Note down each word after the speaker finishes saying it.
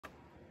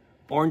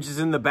Oranges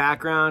in the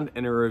background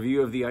and a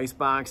review of the ice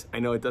box. I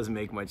know it doesn't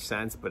make much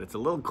sense, but it's a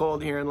little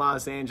cold here in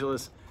Los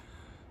Angeles.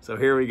 So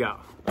here we go.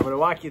 I'm gonna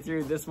walk you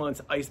through this month's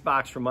ice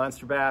box from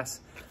Monster Bass.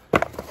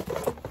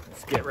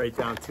 Let's get right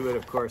down to it.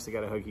 Of course, I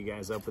gotta hook you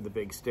guys up with a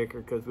big sticker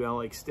because we all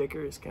like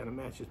stickers. Kind of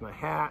matches my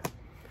hat.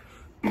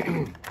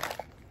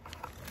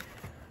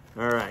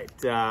 All right,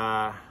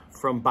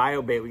 from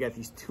BioBait, we got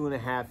these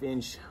 2.5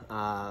 inch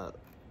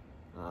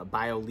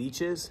bio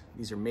leeches.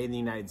 These are made in the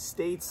United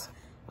States.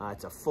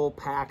 It's a full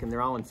pack and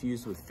they're all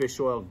infused with fish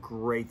oil.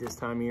 Great this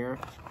time of year.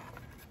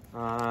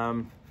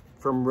 From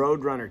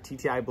Roadrunner,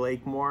 TTI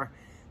Blakemore.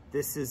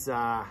 This is,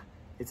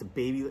 it's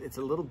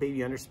a little baby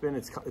underspin.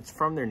 It's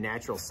from their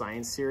Natural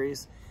Science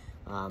series.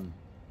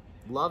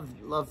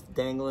 Love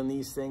dangling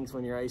these things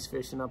when you're ice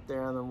fishing up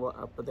there on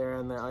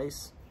the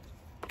ice.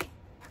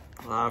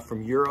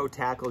 From Euro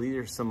Tackle, these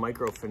are some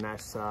micro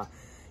finesse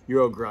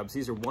Euro grubs.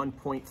 These are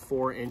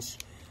 1.4 inch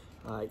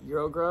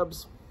Euro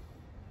grubs.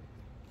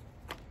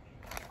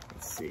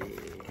 Let's see.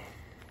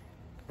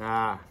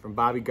 From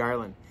Bobby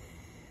Garland,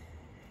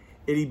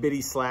 Itty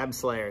Bitty Slab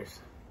Slayers.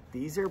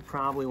 These are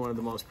probably one of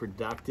the most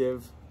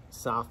productive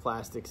soft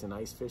plastics in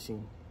ice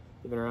fishing.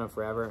 They've been around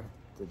forever.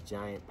 It's a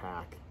giant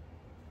pack.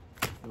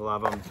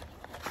 Love them.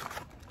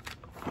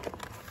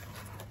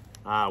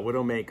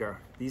 Widowmaker.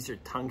 These are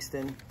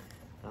tungsten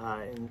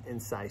in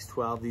size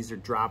 12. These are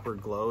dropper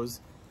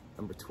glows,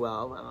 number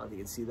 12. I don't know if you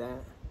can see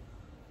that.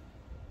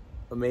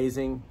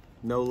 Amazing.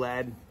 No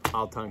lead,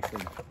 all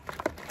tungsten.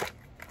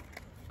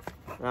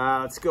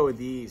 Let's go with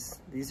these.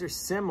 These are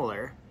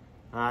similar.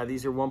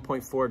 These are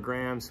 1.4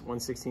 grams,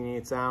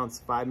 1/16 ounce,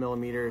 5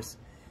 millimeters.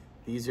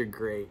 These are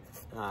great,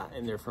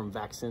 and they're from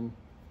Vexen.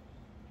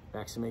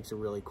 Vexen makes a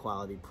really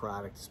quality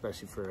product,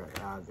 especially for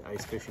the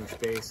ice fishing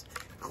space.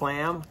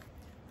 Clam.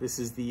 This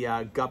is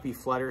the Guppy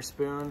Flutter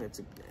Spoon.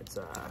 It's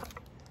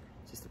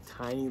just a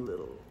tiny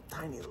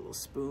little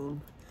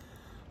spoon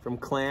from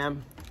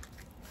Clam.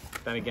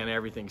 Then again,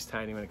 everything's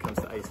tiny when it comes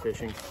to ice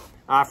fishing.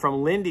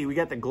 From Lindy, we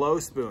got the Glow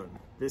Spoon.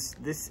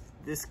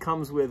 This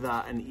comes with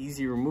an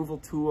easy removal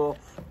tool,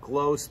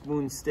 glow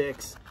spoon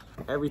sticks,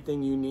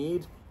 everything you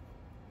need,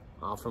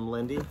 all from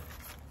Lindy. All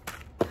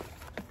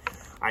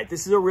right,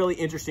 this is a really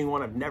interesting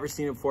one. I've never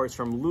seen it before. It's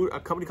from a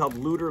company called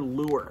Looter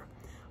Lure.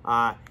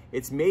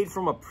 It's made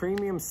from a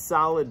premium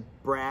solid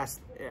brass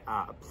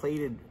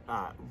plated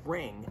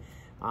ring.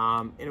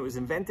 And it was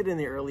invented in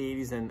the early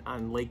 80s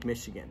on Lake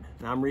Michigan.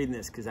 Now I'm reading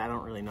this because I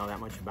don't really know that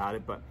much about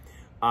it, but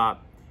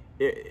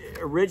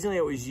originally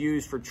it was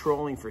used for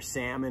trolling for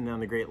salmon on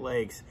the Great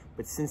Lakes,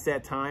 but since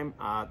that time,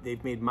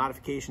 they've made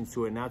modifications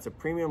to it. Now it's a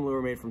premium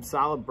lure made from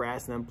solid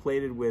brass and then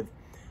plated with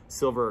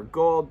silver or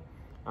gold,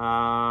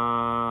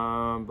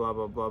 blah,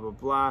 blah, blah, blah,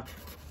 blah.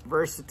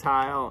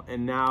 Versatile,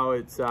 and now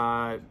it's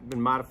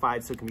been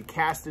modified so it can be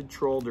casted,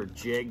 trolled, or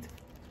jigged.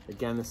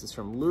 Again, this is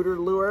from Looter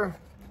Lure.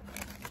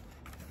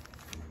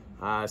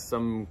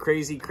 Some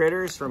crazy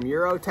critters from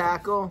Euro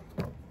Tackle.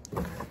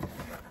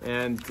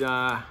 And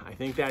I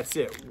think that's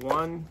it.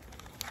 1,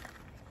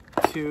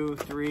 2,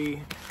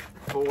 3,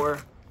 4,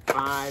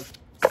 5,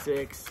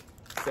 6,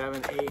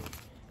 7, 8,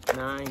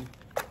 9,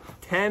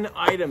 10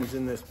 items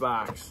in this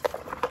box.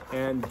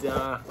 And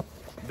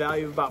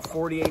value of about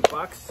 48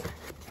 bucks.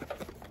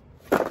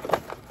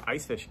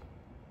 Ice fishing.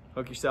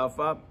 Hook yourself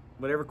up.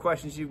 Whatever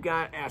questions you've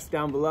got, ask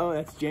down below.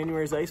 That's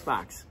January's Ice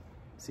Box.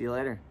 See you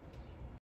later.